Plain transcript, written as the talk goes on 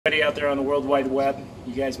Everybody out there on the World Wide Web,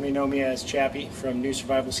 you guys may know me as Chappie from New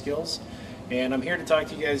Survival Skills, and I'm here to talk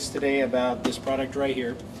to you guys today about this product right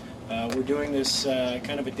here. We're doing this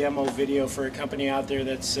kind of a demo video for a company out there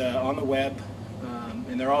that's on the web,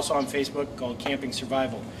 and they're also on Facebook, called Camping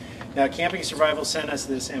Survival. Now, Camping Survival sent us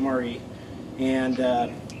this M.R.E. and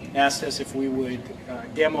asked us if we would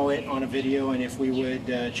demo it on a video and if we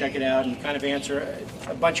would check it out and kind of answer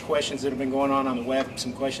a bunch of questions that have been going on the web,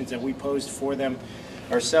 some questions that we posed for them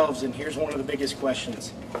ourselves. And here's one of the biggest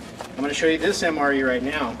questions. I'm going to show you this M.R.E. right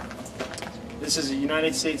now. This is a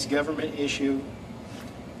United States government issue.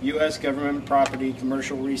 U.S. government property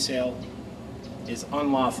commercial resale is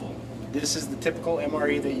unlawful. This is the typical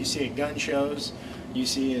M.R.E. that you see at gun shows, you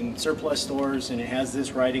see in surplus stores, and it has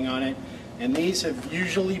this writing on it. And these have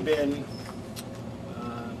usually been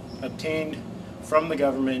obtained from the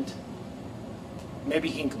government, maybe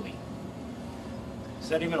hinkily. Is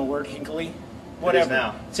that even a word, hinkily? Whatever.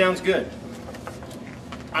 Now. Sounds good.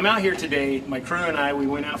 I'm out here today. My crew and I, we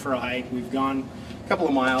went out for a hike. We've gone a couple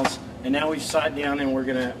of miles, and now we've sat down and we're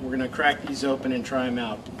gonna crack these open and try them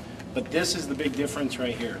out. But this is the big difference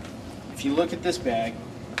right here. If you look at this bag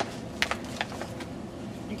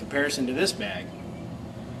in comparison to this bag,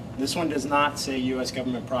 this one does not say U.S.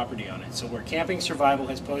 government property on it. So where Camping Survival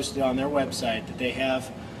has posted on their website that they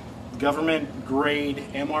have government grade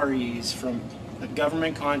M.R.Es from a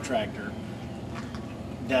government contractor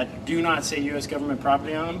that do not say U.S. government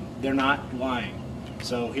property on them, they're not lying.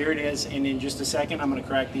 So here it is, and in just a second I'm going to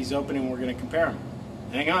crack these open and we're going to compare them.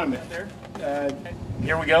 Hang on a minute there.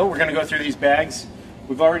 Here we go. We're going to go through these bags.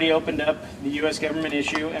 We've already opened up the U.S. government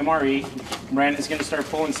issue M.R.E. Brandon's going to start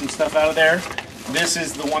pulling some stuff out of there. This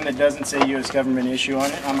is the one that doesn't say U.S. government issue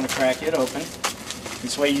on it. I'm going to crack it open.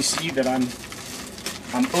 This way you see that I'm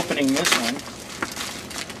opening this one.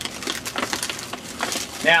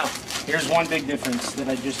 Now, here's one big difference that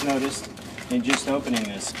I just noticed in just opening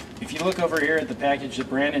this. If you look over here at the package that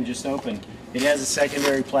Brandon just opened, it has a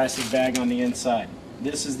secondary plastic bag on the inside.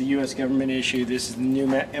 This is the U.S. government issue. This is the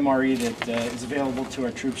new M.R.E. that is available to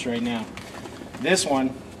our troops right now. This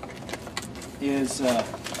one is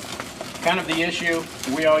kind of the issue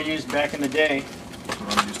we all used back in the day,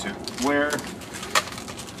 where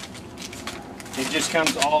it just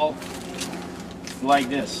comes all like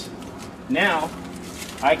this. Now,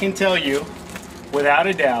 I can tell you, without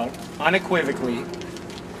a doubt, unequivocally,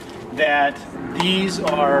 that these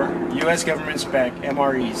are U.S. government spec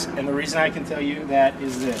M.R.Es. And the reason I can tell you that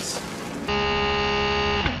is this.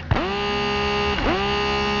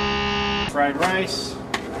 Fried rice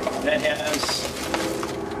that has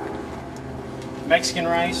Mexican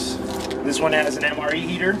rice. This one has an M.R.E.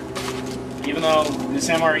 heater. Even though this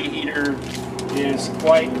M.R.E. heater is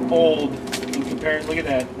quite old in comparison, look at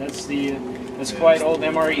that. That's quite old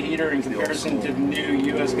M.R.E. heater in comparison to the new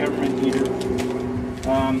U.S. government heater.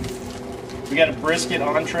 We got a brisket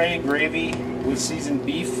entree gravy with seasoned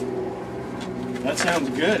beef. That sounds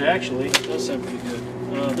good, actually. It does sound pretty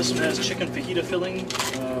good. This one has chicken fajita filling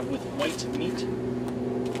with white meat.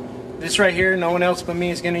 This right here, no one else but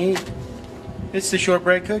me is going to eat. It's the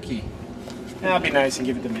shortbread cookie. That'll be nice and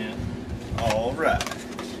give it to Matt. All right.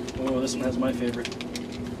 Oh, this one has my favorite.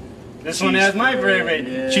 This one has my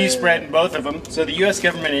favorite cheese spread in both of them. So the U.S.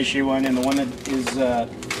 government issue one and the one that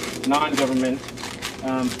is non-government.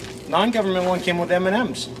 Non-government one came with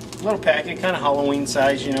M&Ms. Little packet, kind of Halloween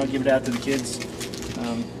size, you know, give it out to the kids.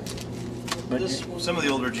 But Some of the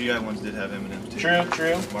older GI ones did have M&Ms too.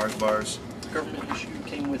 True. Mars bars. Government issue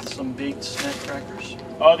came with some baked snack crackers.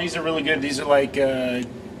 Oh, these are really good. These are like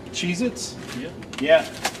Cheez-Its. Yeah.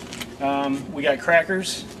 Yeah. We got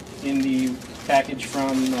crackers in the package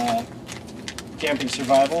from Camping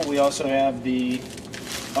Survival. We also have the,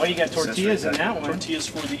 oh, you got tortillas in that one. Tortillas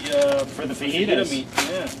for the fajitas meat.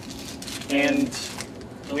 Yeah. And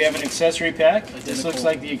we have an accessory pack. Identical. This looks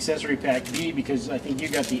like the accessory pack B because I think you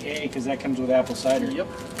got the A because that comes with apple cider. Yep.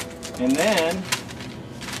 And then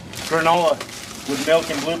granola with milk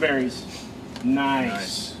and blueberries.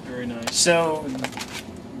 Nice. Very nice. So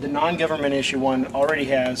the non-government issue one already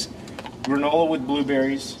has granola with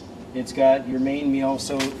blueberries. It's got your main meal,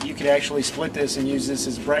 so you could actually split this and use this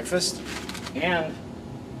as breakfast and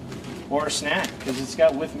or a snack because it's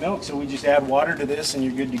got with milk. So we just add water to this and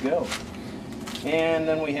you're good to go. And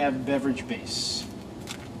then we have beverage base.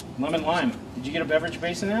 Lemon lime. Did you get a beverage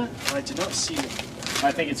base in that? I did not see it.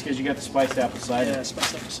 I think it's because you got the spiced apple cider. Yeah,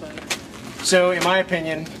 spiced apple cider. So in my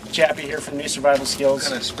opinion, Chappie here from New Survival Skills. What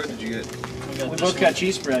kind of spread did you get? We both got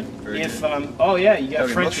cheese spread. Very If good. oh yeah, you got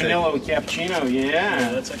Okay, French milkshake. vanilla with cappuccino. Yeah,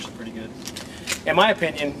 Yeah. that's actually pretty good. In my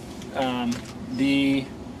opinion, the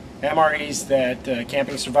MREs that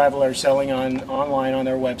Camping Survival are selling online on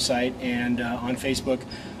their website and on Facebook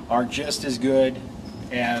are just as good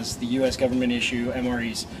as the U.S. government issue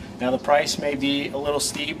MREs. Now the price may be a little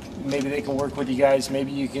steep. Maybe they can work with you guys.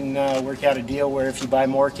 Maybe you can work out a deal where if you buy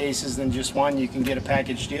more cases than just one, you can get a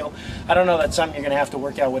package deal. I don't know. That's something you're going to have to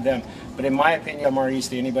work out with them. But in my opinion,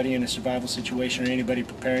 MREs to anybody in a survival situation or anybody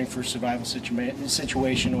preparing for a survival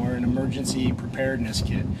situation or an emergency preparedness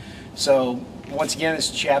kit. So once again,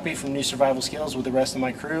 this is Chappie from New Survival Skills with the rest of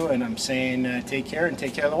my crew, and I'm saying take care and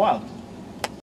take care of the wild.